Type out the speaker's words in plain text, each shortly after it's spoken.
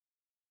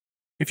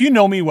If you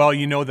know me well,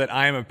 you know that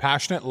I am a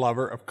passionate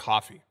lover of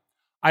coffee.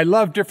 I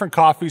love different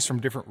coffees from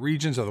different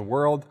regions of the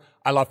world.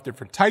 I love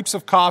different types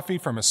of coffee,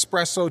 from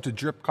espresso to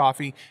drip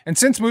coffee. And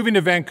since moving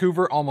to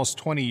Vancouver almost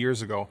 20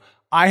 years ago,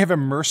 I have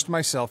immersed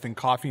myself in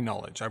coffee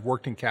knowledge. I've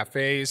worked in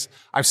cafes.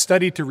 I've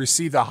studied to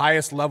receive the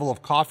highest level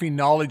of coffee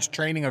knowledge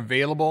training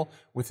available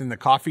within the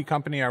coffee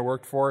company I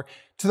worked for,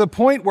 to the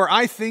point where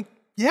I think,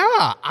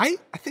 I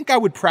think I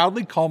would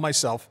proudly call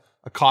myself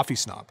a coffee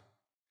snob.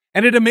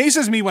 And it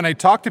amazes me when I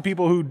talk to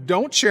people who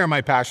don't share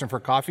my passion for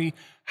coffee,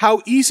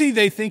 how easy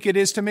they think it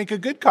is to make a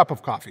good cup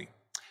of coffee.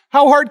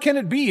 How hard can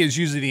it be is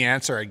usually the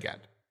answer I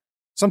get.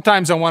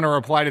 Sometimes I want to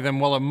reply to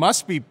them, well, it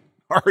must be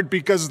hard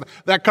because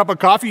that cup of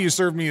coffee you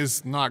served me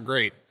is not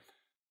great.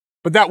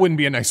 But that wouldn't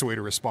be a nice way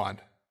to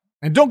respond.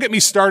 And don't get me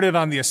started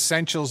on the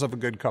essentials of a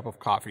good cup of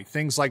coffee.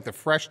 Things like the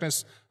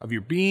freshness of your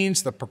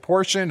beans, the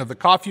proportion of the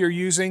coffee you're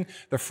using,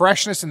 the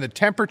freshness and the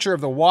temperature of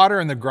the water,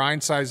 and the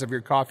grind size of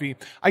your coffee.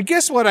 I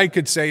guess what I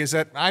could say is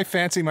that I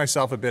fancy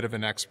myself a bit of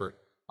an expert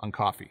on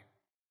coffee.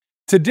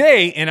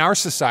 Today, in our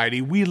society,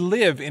 we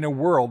live in a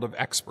world of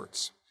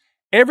experts.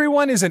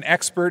 Everyone is an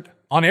expert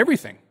on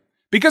everything.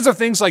 Because of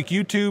things like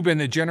YouTube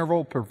and the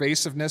general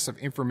pervasiveness of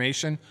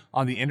information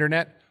on the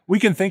internet, we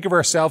can think of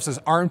ourselves as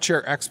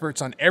armchair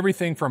experts on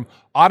everything from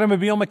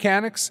automobile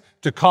mechanics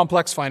to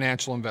complex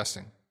financial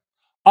investing.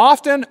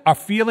 Often, a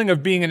feeling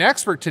of being an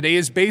expert today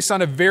is based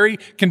on a very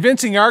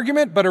convincing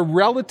argument, but a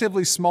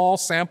relatively small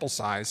sample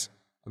size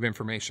of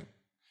information.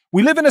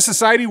 We live in a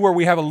society where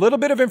we have a little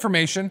bit of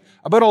information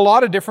about a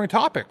lot of different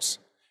topics.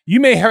 You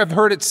may have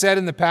heard it said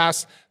in the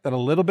past that a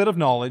little bit of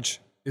knowledge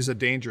is a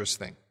dangerous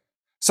thing.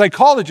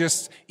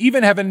 Psychologists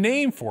even have a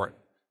name for it.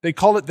 They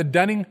call it the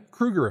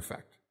Dunning-Kruger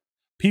effect.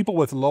 People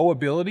with low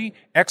ability,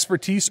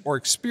 expertise, or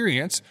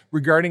experience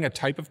regarding a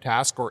type of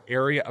task or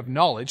area of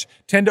knowledge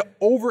tend to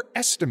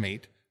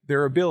overestimate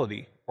their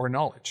ability or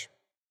knowledge.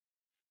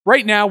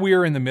 Right now, we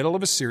are in the middle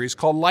of a series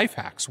called Life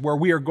Hacks, where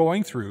we are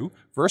going through,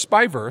 verse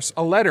by verse,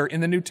 a letter in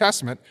the New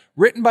Testament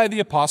written by the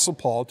Apostle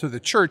Paul to the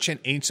church in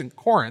ancient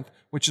Corinth,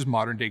 which is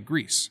modern-day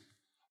Greece.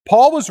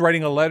 Paul was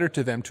writing a letter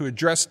to them to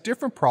address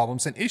different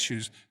problems and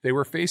issues they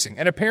were facing.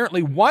 And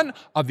apparently one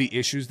of the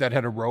issues that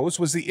had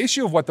arose was the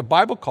issue of what the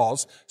Bible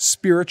calls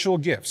spiritual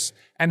gifts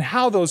and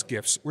how those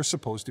gifts were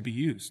supposed to be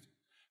used.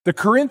 The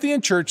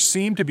Corinthian church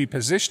seemed to be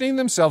positioning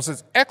themselves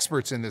as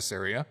experts in this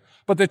area,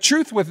 but the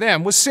truth with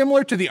them was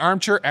similar to the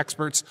armchair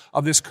experts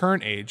of this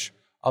current age.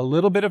 A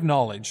little bit of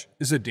knowledge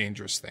is a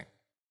dangerous thing.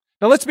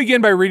 Now let's begin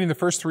by reading the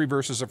first 3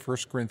 verses of 1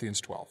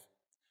 Corinthians 12.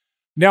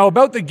 Now,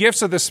 about the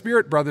gifts of the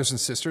Spirit, brothers and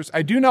sisters,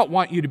 I do not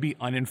want you to be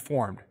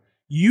uninformed.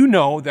 You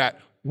know that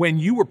when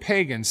you were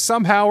pagans,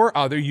 somehow or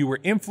other you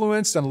were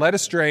influenced and led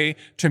astray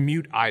to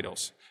mute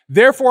idols.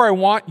 Therefore, I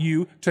want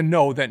you to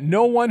know that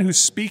no one who's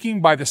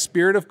speaking by the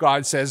Spirit of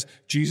God says,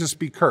 Jesus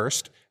be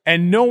cursed,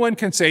 and no one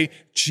can say,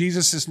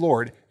 Jesus is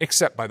Lord,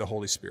 except by the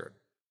Holy Spirit.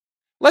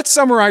 Let's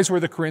summarize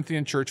where the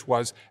Corinthian church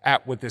was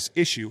at with this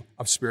issue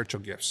of spiritual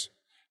gifts.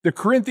 The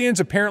Corinthians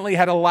apparently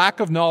had a lack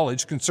of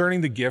knowledge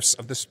concerning the gifts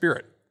of the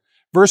Spirit.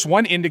 Verse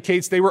 1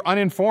 indicates they were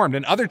uninformed,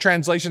 and other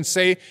translations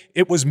say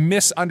it was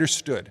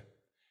misunderstood.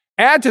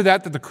 Add to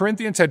that the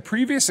Corinthians had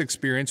previous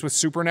experience with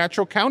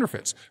supernatural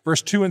counterfeits.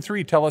 Verse 2 and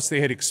 3 tell us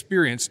they had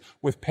experience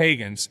with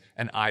pagans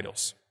and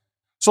idols.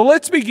 So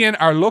let's begin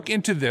our look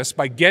into this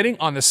by getting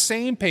on the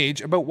same page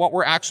about what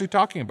we're actually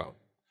talking about.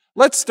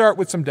 Let's start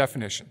with some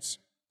definitions.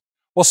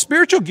 Well,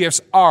 spiritual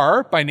gifts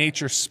are by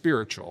nature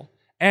spiritual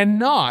and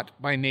not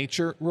by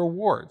nature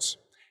rewards,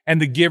 and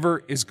the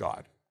giver is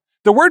God.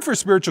 The word for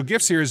spiritual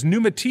gifts here is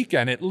pneumatika,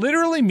 and it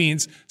literally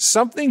means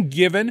something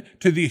given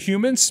to the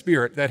human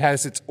spirit that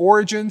has its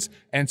origins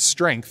and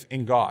strength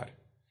in God.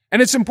 And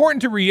it's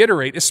important to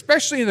reiterate,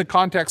 especially in the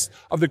context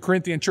of the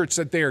Corinthian church,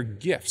 that they are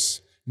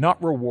gifts,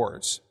 not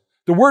rewards.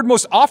 The word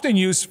most often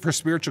used for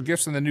spiritual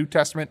gifts in the New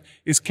Testament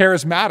is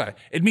charismata.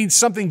 It means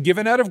something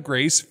given out of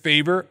grace,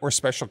 favor, or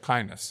special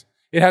kindness.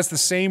 It has the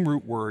same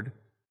root word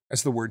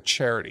as the word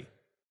charity.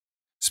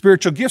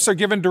 Spiritual gifts are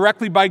given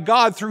directly by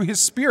God through His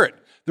Spirit.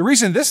 The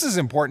reason this is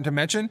important to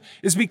mention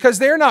is because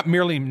they are not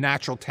merely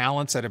natural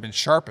talents that have been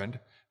sharpened.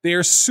 They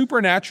are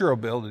supernatural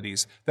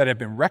abilities that have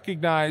been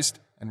recognized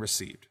and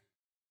received.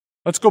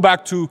 Let's go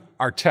back to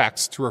our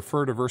text to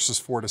refer to verses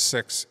 4 to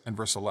 6 and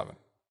verse 11.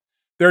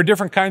 There are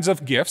different kinds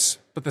of gifts,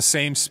 but the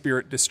same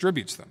Spirit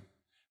distributes them.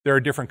 There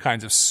are different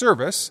kinds of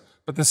service,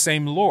 but the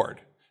same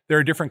Lord. There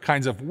are different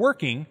kinds of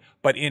working,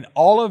 but in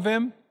all of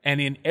them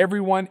and in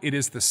everyone, it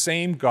is the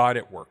same God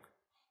at work.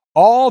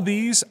 All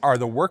these are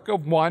the work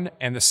of one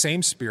and the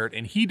same Spirit,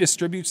 and He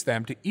distributes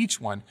them to each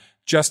one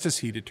just as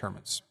He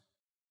determines.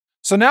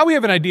 So now we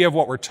have an idea of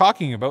what we're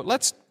talking about.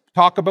 Let's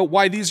talk about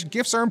why these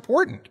gifts are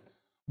important.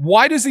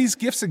 Why does these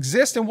gifts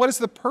exist, and what is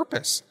the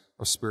purpose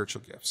of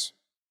spiritual gifts?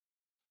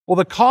 Well,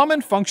 the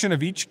common function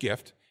of each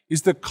gift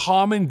is the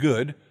common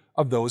good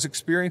of those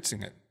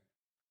experiencing it.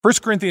 1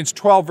 Corinthians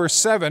 12, verse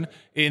 7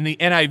 in the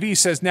NIV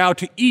says, now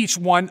to each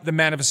one the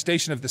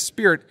manifestation of the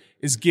Spirit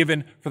is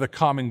given for the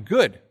common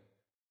good.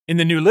 In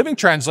the New Living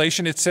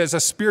Translation, it says a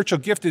spiritual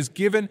gift is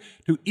given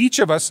to each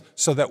of us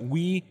so that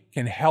we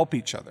can help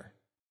each other.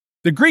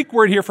 The Greek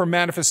word here for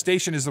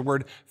manifestation is the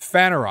word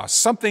phaneros,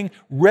 something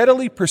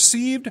readily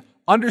perceived,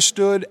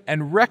 understood,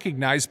 and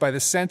recognized by the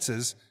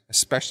senses,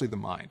 especially the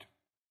mind.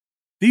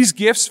 These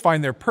gifts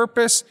find their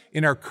purpose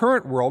in our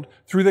current world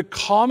through the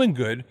common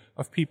good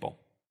of people.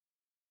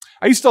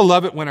 I used to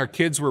love it when our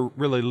kids were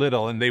really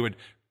little and they would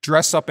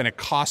dress up in a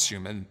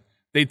costume and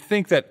they'd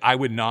think that I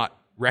would not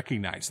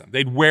recognize them.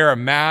 They'd wear a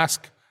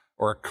mask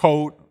or a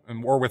coat,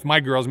 or with my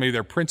girls, maybe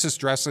their princess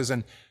dresses,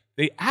 and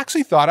they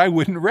actually thought I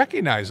wouldn't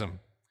recognize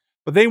them.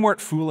 But they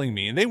weren't fooling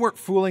me, and they weren't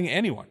fooling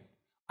anyone.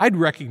 I'd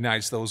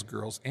recognize those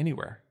girls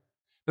anywhere.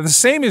 Now, the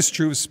same is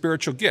true of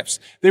spiritual gifts.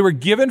 They were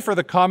given for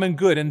the common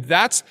good, and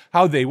that's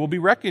how they will be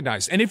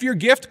recognized. And if your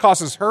gift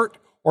causes hurt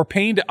or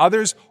pain to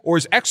others, or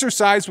is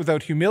exercised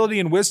without humility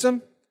and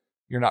wisdom,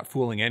 you're not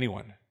fooling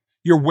anyone.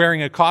 You're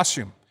wearing a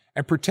costume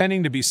and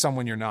pretending to be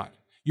someone you're not.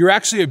 You're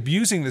actually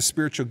abusing the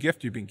spiritual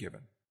gift you've been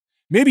given.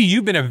 Maybe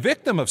you've been a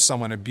victim of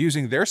someone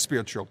abusing their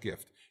spiritual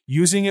gift,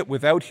 using it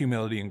without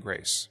humility and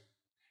grace.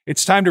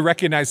 It's time to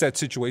recognize that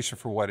situation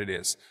for what it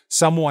is,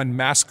 someone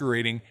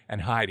masquerading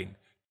and hiding.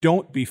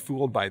 Don't be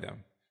fooled by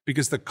them,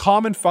 because the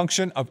common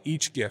function of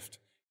each gift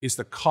is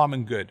the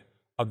common good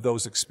of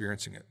those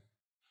experiencing it.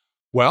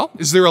 Well,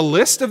 is there a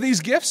list of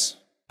these gifts?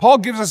 Paul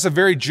gives us a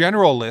very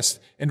general list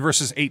in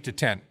verses 8 to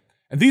 10.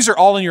 And these are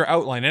all in your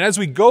outline. And as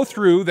we go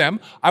through them,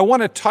 I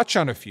want to touch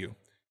on a few.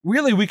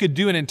 Really, we could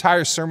do an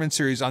entire sermon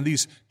series on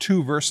these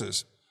 2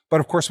 verses.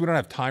 But of course, we don't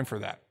have time for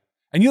that.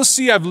 And you'll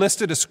see I've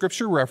listed a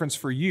scripture reference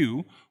for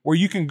you where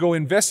you can go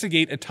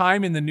investigate a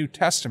time in the New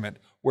Testament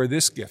where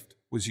this gift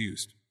was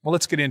used. Well,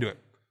 let's get into it.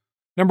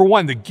 Number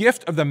 1, the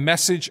gift of the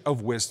message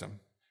of wisdom.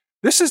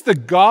 This is the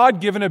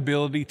God-given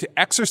ability to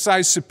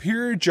exercise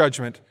superior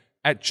judgment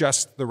at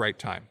just the right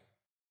time.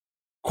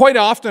 Quite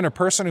often, a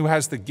person who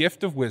has the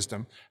gift of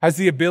wisdom has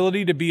the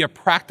ability to be a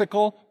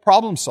practical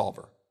problem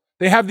solver.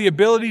 They have the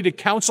ability to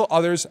counsel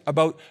others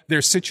about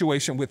their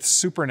situation with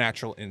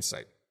supernatural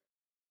insight.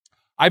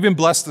 I've been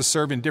blessed to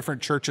serve in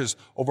different churches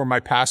over my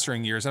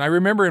pastoring years, and I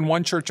remember in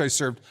one church I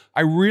served,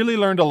 I really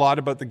learned a lot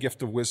about the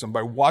gift of wisdom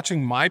by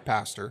watching my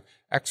pastor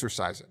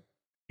exercise it.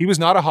 He was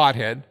not a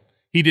hothead.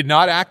 He did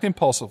not act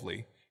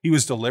impulsively. He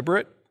was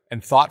deliberate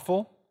and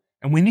thoughtful,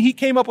 and when he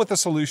came up with a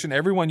solution,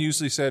 everyone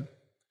usually said,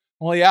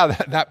 well, yeah,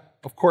 that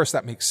of course,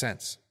 that makes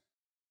sense.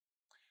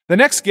 The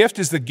next gift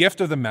is the gift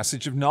of the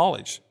message of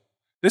knowledge.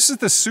 This is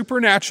the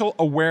supernatural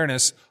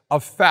awareness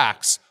of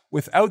facts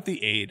without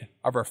the aid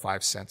of our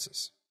 5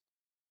 senses.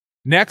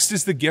 Next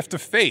is the gift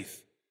of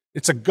faith.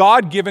 It's a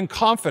God-given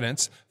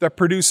confidence that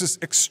produces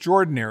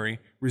extraordinary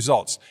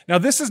results. Now,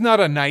 this is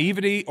not a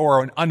naivety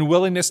or an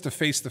unwillingness to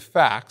face the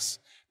facts.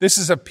 This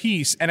is a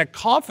peace and a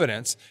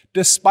confidence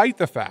despite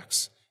the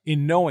facts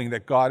in knowing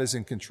that God is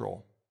in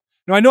control.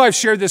 Now, I know I've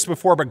shared this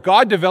before, but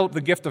God developed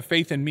the gift of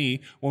faith in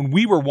me when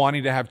we were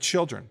wanting to have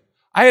children.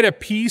 I had a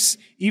peace,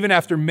 even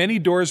after many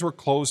doors were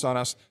closed on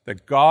us,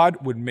 that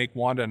God would make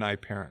Wanda and I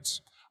parents.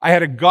 I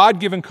had a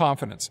God-given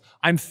confidence.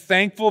 I'm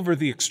thankful for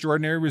the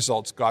extraordinary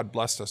results God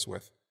blessed us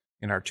with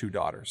in our 2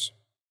 daughters.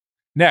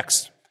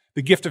 Next,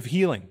 the gift of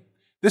healing.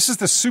 This is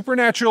the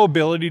supernatural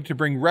ability to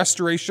bring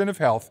restoration of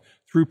health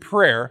through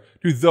prayer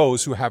to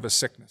those who have a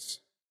sickness.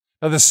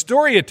 Now, the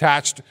story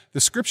attached to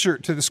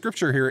the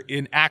scripture here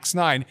in Acts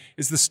 9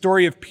 is the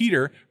story of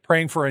Peter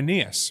praying for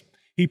Aeneas.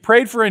 He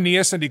prayed for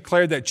Aeneas and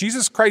declared that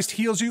Jesus Christ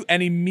heals you,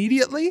 and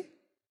immediately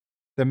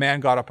the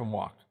man got up and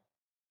walked.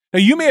 Now,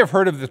 you may have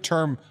heard of the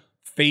term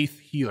faith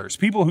healers,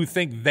 people who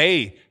think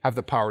they have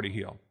the power to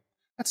heal.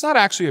 That's not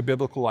actually a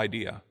biblical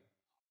idea.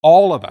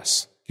 All of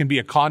us can be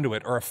a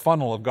conduit or a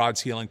funnel of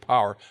God's healing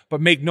power,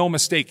 but make no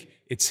mistake,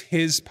 it's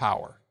His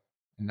power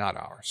and not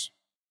ours.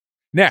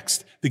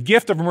 Next, the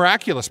gift of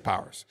miraculous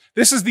powers.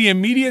 This is the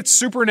immediate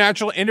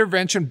supernatural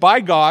intervention by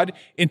God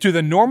into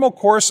the normal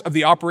course of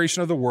the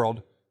operation of the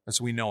world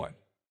as we know it.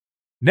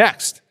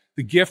 Next,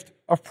 the gift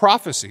of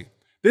prophecy.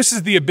 This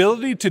is the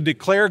ability to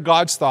declare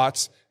God's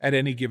thoughts at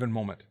any given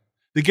moment.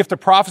 The gift of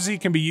prophecy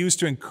can be used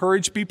to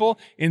encourage people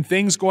in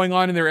things going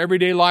on in their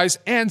everyday lives,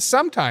 and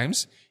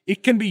sometimes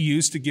it can be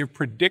used to give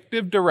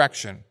predictive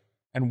direction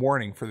and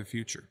warning for the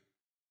future.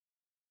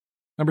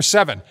 Number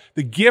 7,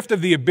 the gift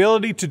of the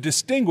ability to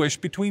distinguish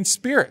between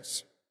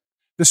spirits.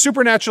 This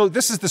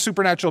is the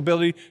supernatural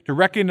ability to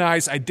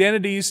recognize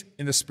identities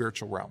in the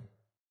spiritual realm.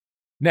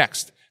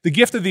 Next, the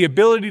gift of the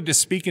ability to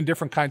speak in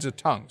different kinds of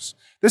tongues.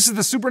 This is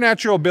the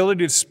supernatural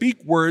ability to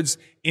speak words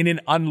in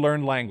an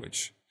unlearned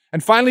language.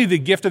 And finally, the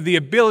gift of the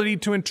ability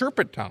to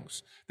interpret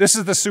tongues. This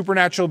is the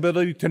supernatural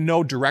ability to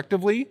know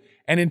directively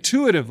and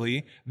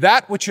intuitively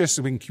that which has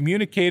been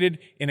communicated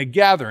in a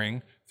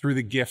gathering through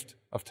the gift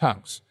of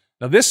tongues.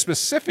 Now, this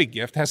specific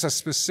gift has a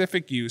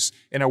specific use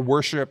in a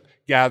worship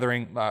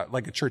gathering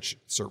like a church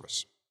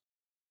service.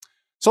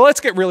 So let's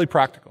get really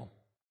practical.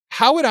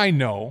 How would I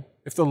know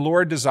if the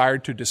Lord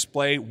desired to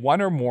display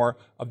one or more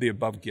of the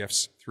above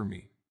gifts through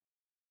me?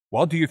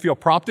 Well, do you feel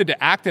prompted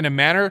to act in a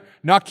manner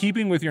not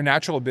keeping with your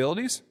natural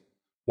abilities?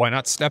 Why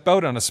not step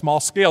out on a small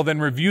scale, then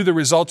review the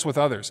results with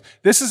others?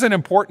 This is an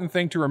important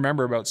thing to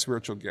remember about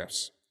spiritual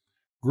gifts.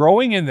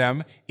 Growing in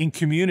them in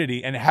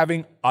community and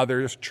having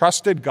others,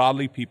 trusted,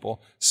 godly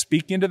people,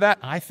 speak into that,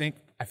 I think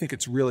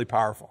it's really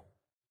powerful.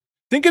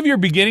 Think of your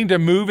beginning to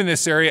move in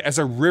this area as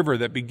a river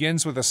that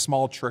begins with a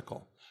small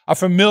trickle. A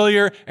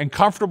familiar and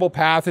comfortable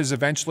path is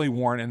eventually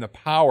worn, and the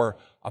power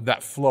of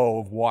that flow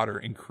of water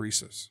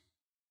increases.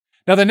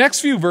 Now, the next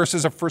few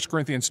verses of 1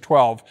 Corinthians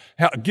 12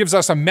 gives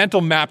us a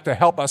mental map to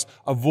help us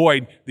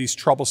avoid these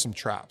troublesome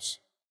traps.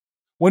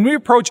 When we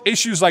approach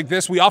issues like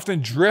this, we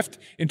often drift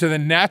into the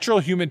natural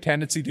human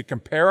tendency to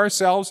compare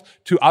ourselves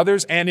to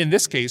others, and in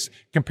this case,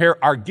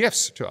 compare our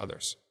gifts to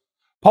others.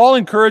 Paul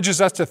encourages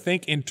us to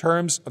think in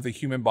terms of the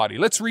human body.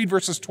 Let's read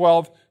verses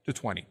 12 to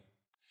 20.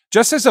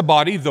 Just as a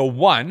body, though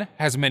one,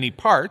 has many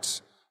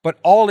parts, but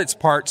all its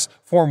parts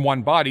form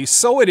one body,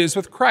 so it is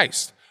with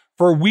Christ.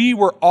 For we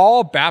were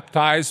all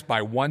baptized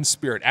by one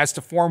Spirit, as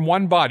to form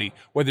one body,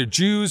 whether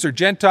Jews or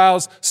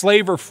Gentiles,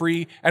 slave or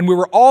free, and we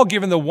were all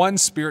given the one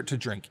Spirit to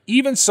drink.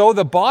 Even so,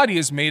 the body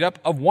is made up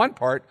of one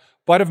part,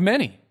 but of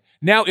many.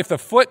 Now, if the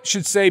foot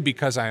should say,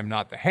 because I am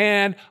not the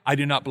hand, I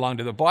do not belong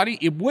to the body,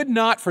 it would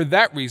not for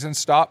that reason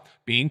stop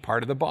being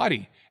part of the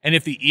body. And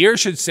if the ear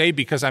should say,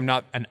 because I'm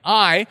not an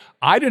eye,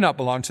 I do not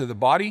belong to the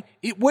body,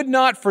 it would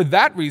not for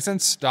that reason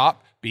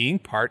stop being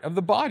part of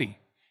the body.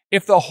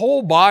 If the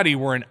whole body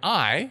were an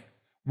eye,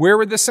 where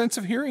would the sense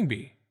of hearing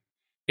be?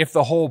 If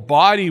the whole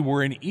body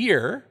were an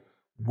ear,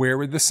 where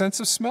would the sense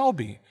of smell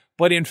be?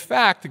 But in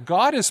fact,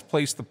 God has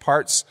placed the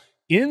parts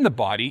in the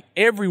body,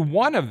 every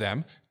one of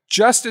them,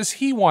 just as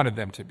He wanted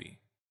them to be.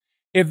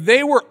 If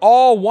they were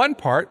all one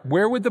part,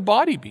 where would the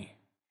body be?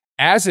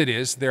 As it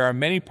is, there are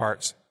many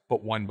parts,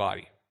 but one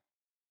body.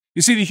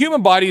 You see, the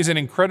human body is an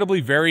incredibly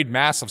varied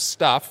mass of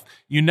stuff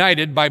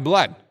united by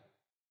blood.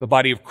 The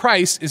body of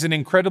Christ is an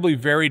incredibly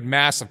varied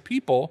mass of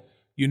people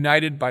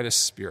united by the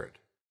Spirit.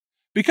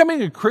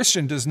 Becoming a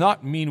Christian does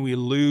not mean we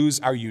lose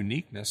our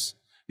uniqueness.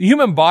 The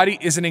human body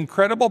is an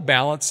incredible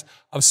balance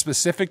of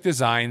specific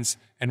designs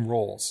and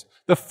roles.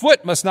 The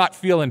foot must not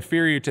feel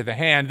inferior to the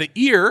hand. The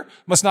ear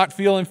must not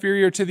feel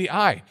inferior to the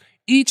eye.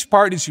 Each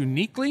part is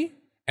uniquely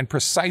and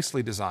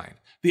precisely designed.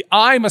 The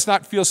eye must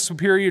not feel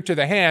superior to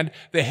the hand.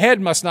 The head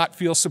must not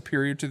feel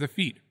superior to the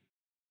feet.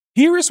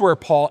 Here is where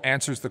Paul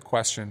answers the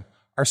question,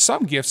 are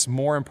some gifts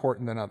more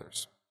important than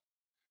others?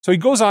 So he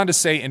goes on to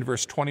say in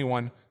verse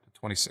 21 to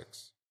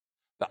 26,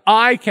 the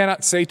eye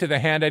cannot say to the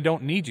hand, I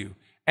don't need you,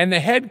 and the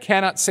head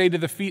cannot say to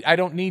the feet, I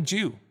don't need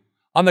you.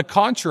 On the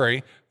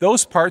contrary,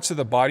 those parts of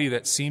the body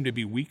that seem to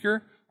be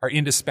weaker are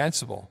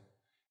indispensable,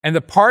 and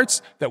the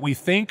parts that we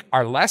think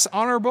are less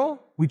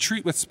honorable, we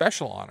treat with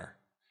special honor,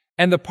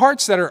 and the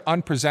parts that are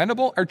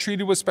unpresentable are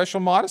treated with special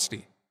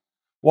modesty.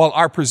 While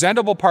our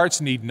presentable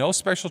parts need no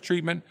special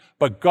treatment,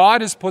 but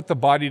God has put the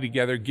body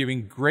together,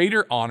 giving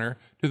greater honor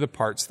to the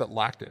parts that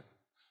lacked it,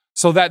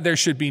 so that there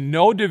should be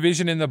no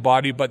division in the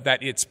body, but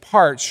that its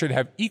parts should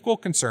have equal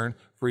concern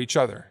for each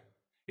other.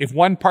 If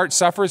one part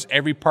suffers,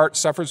 every part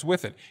suffers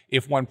with it.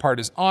 If one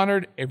part is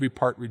honored, every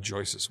part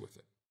rejoices with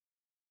it.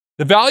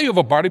 The value of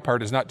a body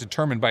part is not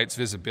determined by its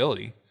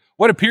visibility.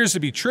 What appears to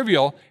be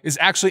trivial is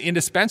actually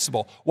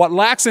indispensable. What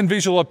lacks in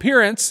visual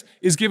appearance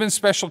is given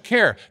special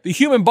care. The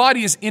human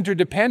body is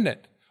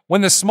interdependent.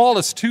 When the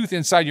smallest tooth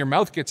inside your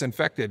mouth gets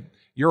infected,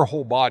 your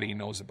whole body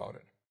knows about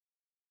it.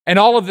 And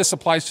all of this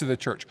applies to the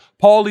church.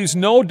 Paul leaves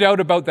no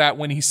doubt about that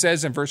when he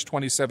says in verse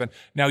 27,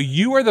 now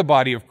you are the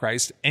body of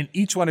Christ, and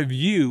each one of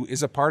you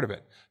is a part of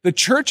it. The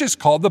church is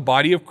called the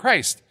body of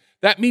Christ.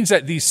 That means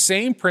that these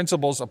same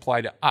principles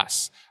apply to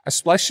us,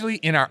 especially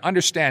in our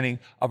understanding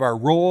of our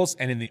roles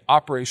and in the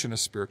operation of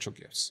spiritual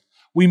gifts.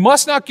 We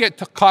must not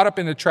get caught up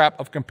in the trap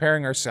of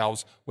comparing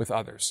ourselves with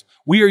others.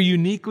 We are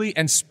uniquely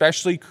and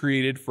specially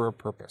created for a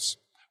purpose.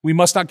 We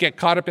must not get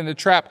caught up in the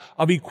trap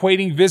of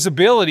equating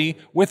visibility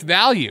with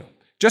value.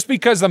 Just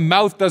because the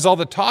mouth does all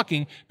the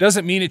talking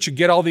doesn't mean it should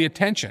get all the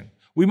attention.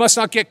 We must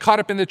not get caught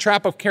up in the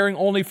trap of caring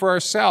only for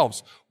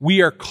ourselves.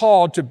 We are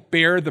called to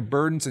bear the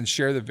burdens and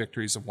share the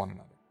victories of one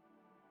another.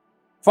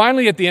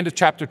 Finally, at the end of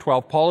chapter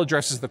 12, Paul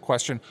addresses the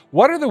question,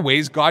 what are the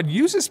ways God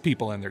uses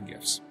people in their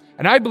gifts?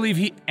 And I believe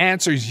he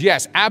answers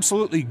yes,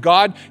 absolutely.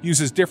 God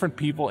uses different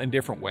people in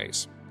different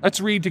ways. Let's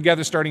read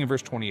together starting in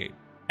verse 28.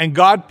 And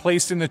God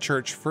placed in the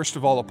church, first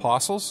of all,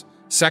 apostles,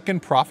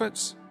 second,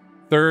 prophets,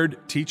 third,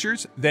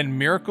 teachers, then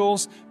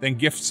miracles, then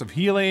gifts of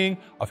healing,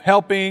 of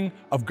helping,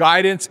 of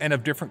guidance, and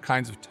of different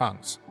kinds of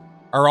tongues.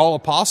 Are all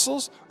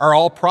apostles? Are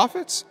all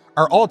prophets?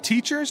 Are all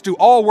teachers? Do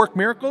all work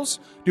miracles?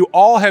 Do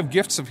all have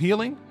gifts of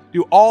healing?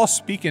 Do all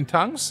speak in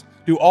tongues?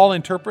 Do all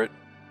interpret?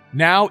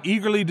 Now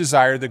eagerly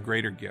desire the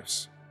greater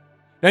gifts.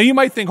 Now you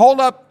might think,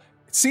 hold up,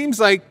 it seems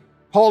like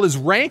Paul is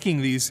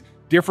ranking these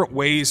different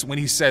ways when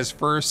he says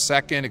first,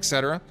 second,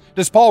 etc.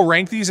 Does Paul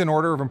rank these in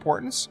order of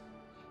importance?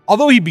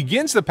 Although he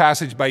begins the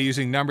passage by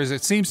using numbers,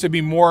 it seems to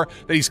be more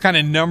that he's kind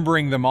of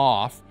numbering them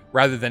off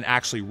rather than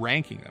actually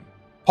ranking them.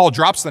 Paul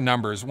drops the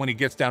numbers when he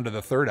gets down to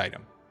the third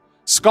item.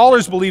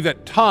 Scholars believe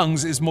that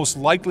tongues is most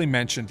likely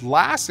mentioned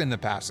last in the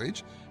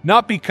passage,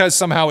 not because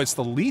somehow it's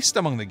the least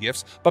among the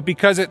gifts, but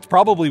because it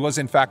probably was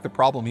in fact the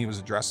problem he was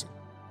addressing.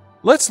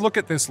 Let's look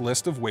at this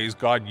list of ways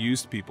God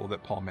used people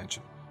that Paul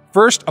mentioned.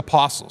 First,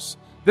 apostles.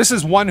 This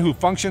is one who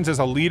functions as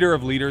a leader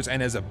of leaders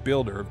and as a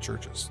builder of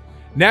churches.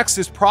 Next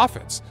is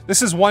prophets.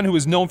 This is one who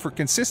is known for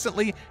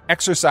consistently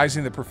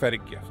exercising the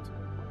prophetic gift.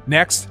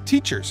 Next,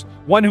 teachers.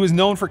 One who is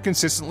known for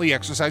consistently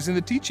exercising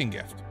the teaching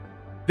gift.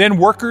 Then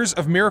workers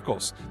of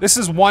miracles. This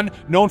is one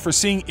known for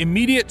seeing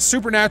immediate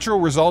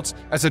supernatural results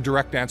as a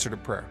direct answer to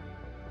prayer.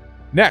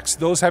 Next,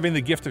 those having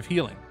the gift of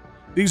healing.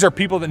 These are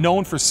people that are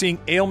known for seeing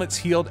ailments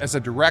healed as a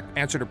direct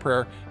answer to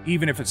prayer,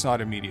 even if it's not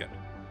immediate.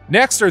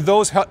 Next are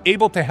those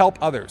able to help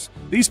others.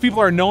 These people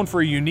are known for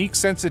a unique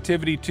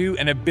sensitivity to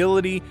and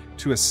ability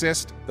to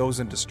assist those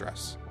in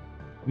distress.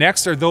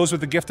 Next are those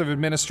with the gift of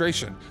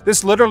administration.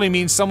 This literally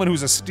means someone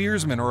who's a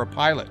steersman or a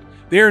pilot.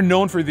 They are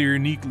known for their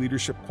unique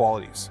leadership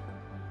qualities.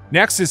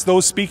 Next is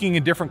those speaking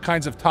in different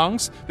kinds of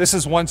tongues. This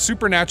is one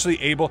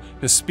supernaturally able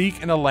to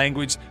speak in a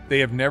language they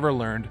have never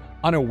learned,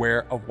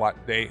 unaware of what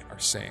they are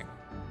saying.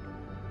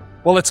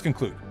 Well, let's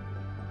conclude.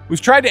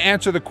 We've tried to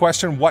answer the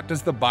question, what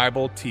does the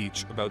Bible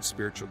teach about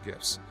spiritual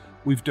gifts?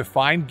 We've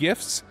defined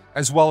gifts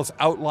as well as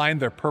outlined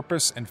their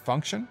purpose and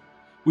function.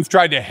 We've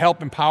tried to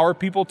help empower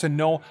people to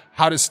know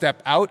how to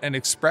step out and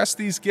express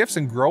these gifts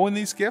and grow in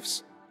these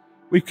gifts.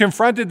 We've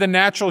confronted the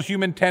natural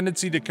human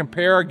tendency to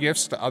compare our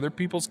gifts to other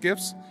people's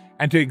gifts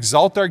and to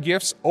exalt our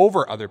gifts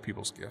over other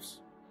people's gifts.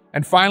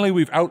 And finally,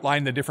 we've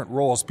outlined the different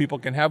roles people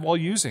can have while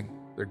using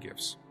their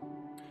gifts.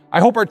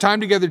 I hope our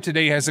time together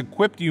today has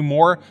equipped you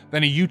more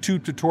than a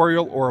YouTube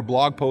tutorial or a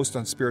blog post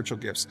on spiritual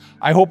gifts.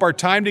 I hope our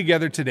time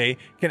together today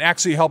can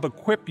actually help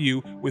equip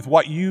you with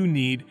what you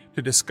need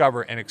to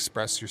discover and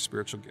express your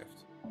spiritual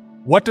gift.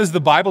 What does the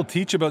Bible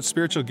teach about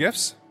spiritual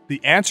gifts?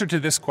 The answer to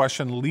this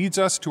question leads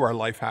us to our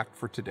life hack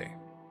for today.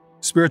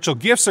 Spiritual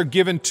gifts are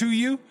given to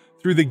you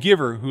through the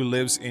giver who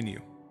lives in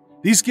you.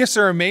 These gifts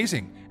are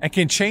amazing and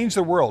can change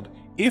the world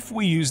if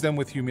we use them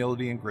with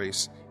humility and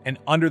grace and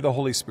under the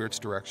Holy Spirit's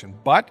direction.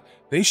 But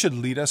they should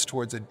lead us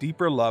towards a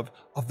deeper love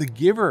of the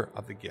giver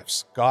of the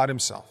gifts, God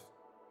Himself.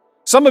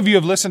 Some of you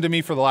have listened to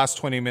me for the last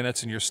 20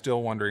 minutes and you're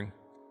still wondering,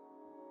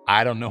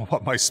 I don't know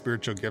what my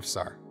spiritual gifts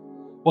are.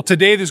 Well,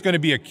 today there's going to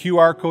be a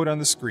QR code on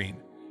the screen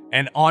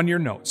and on your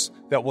notes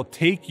that will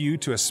take you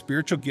to a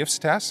spiritual gifts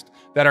test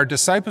that our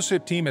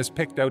discipleship team has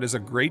picked out as a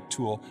great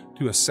tool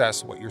to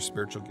assess what your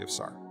spiritual gifts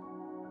are.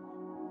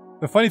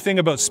 The funny thing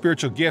about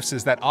spiritual gifts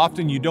is that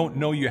often you don't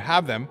know you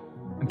have them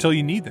until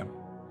you need them.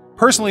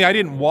 Personally, I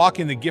didn't walk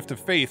in the gift of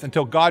faith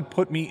until God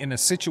put me in a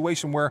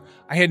situation where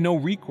I had no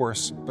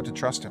recourse but to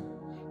trust Him.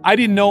 I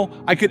didn't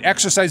know I could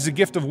exercise the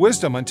gift of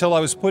wisdom until I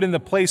was put in the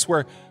place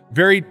where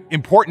very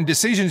important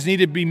decisions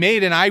needed to be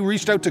made, and I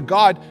reached out to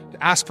God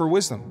to ask for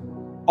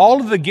wisdom. All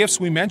of the gifts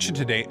we mentioned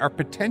today are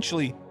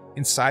potentially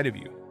inside of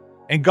you,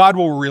 and God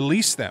will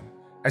release them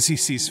as He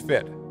sees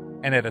fit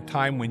and at a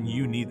time when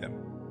you need them.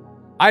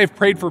 I have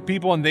prayed for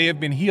people and they have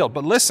been healed,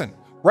 but listen,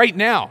 right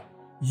now,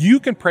 you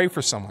can pray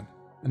for someone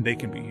and they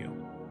can be healed.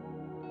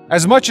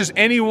 As much as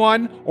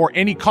anyone or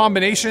any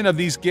combination of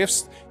these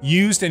gifts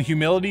used in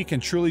humility can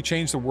truly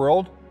change the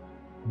world,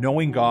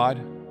 knowing God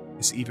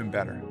is even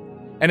better.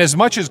 And as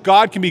much as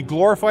God can be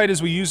glorified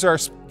as we use our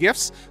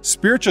gifts,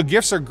 spiritual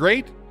gifts are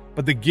great,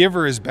 but the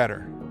giver is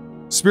better.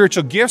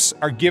 Spiritual gifts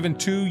are given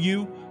to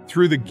you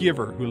through the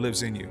giver who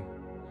lives in you.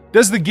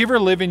 Does the giver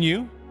live in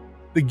you?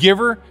 The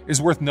giver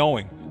is worth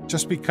knowing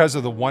just because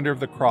of the wonder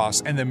of the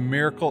cross and the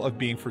miracle of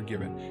being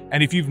forgiven.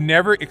 And if you've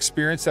never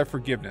experienced that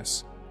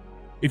forgiveness,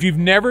 if you've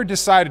never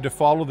decided to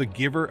follow the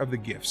giver of the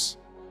gifts,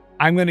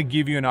 I'm going to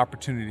give you an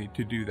opportunity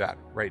to do that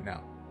right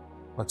now.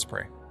 Let's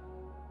pray.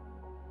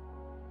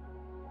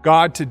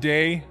 God,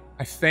 today,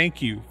 I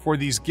thank you for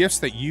these gifts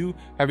that you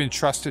have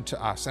entrusted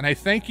to us. And I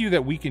thank you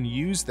that we can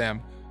use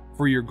them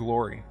for your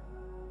glory.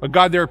 But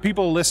God, there are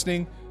people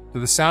listening to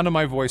the sound of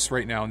my voice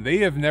right now, and they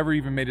have never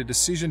even made a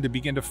decision to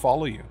begin to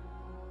follow you.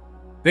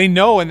 They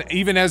know, and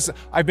even as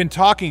I've been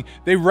talking,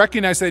 they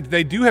recognize that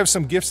they do have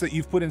some gifts that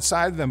you've put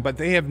inside of them, but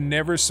they have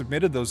never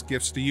submitted those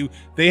gifts to you.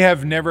 They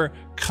have never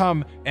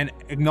come and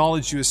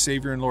acknowledged you as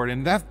Savior and Lord.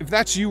 And if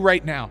that's you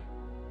right now,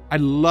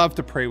 I'd love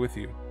to pray with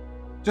you.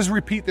 Just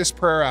repeat this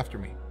prayer after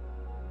me.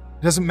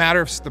 It doesn't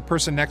matter if the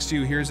person next to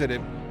you hears it.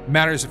 It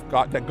matters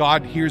that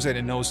God hears it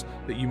and knows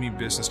that you mean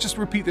business. Just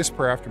repeat this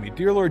prayer after me.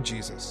 Dear Lord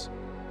Jesus,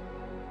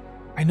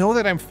 I know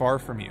that I'm far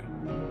from you,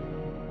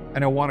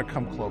 and I want to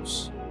come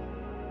close.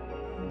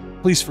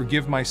 Please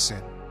forgive my sin.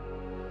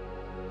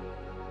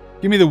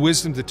 Give me the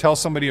wisdom to tell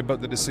somebody about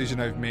the decision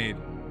I've made.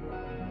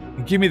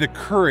 And give me the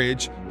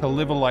courage to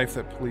live a life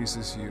that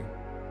pleases you.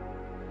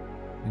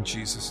 In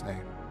Jesus'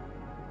 name,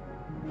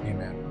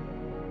 amen.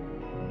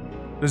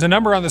 There's a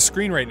number on the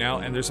screen right now,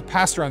 and there's a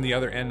pastor on the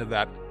other end of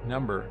that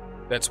number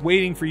that's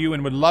waiting for you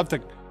and would love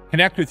to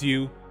connect with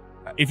you.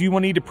 If you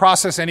need to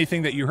process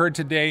anything that you heard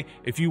today,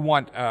 if you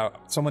want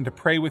someone to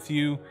pray with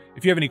you,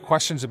 if you have any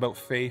questions about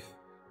faith,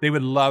 they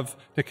would love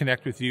to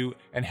connect with you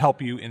and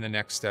help you in the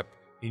next step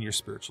in your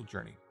spiritual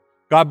journey.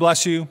 God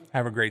bless you.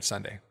 Have a great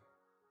Sunday.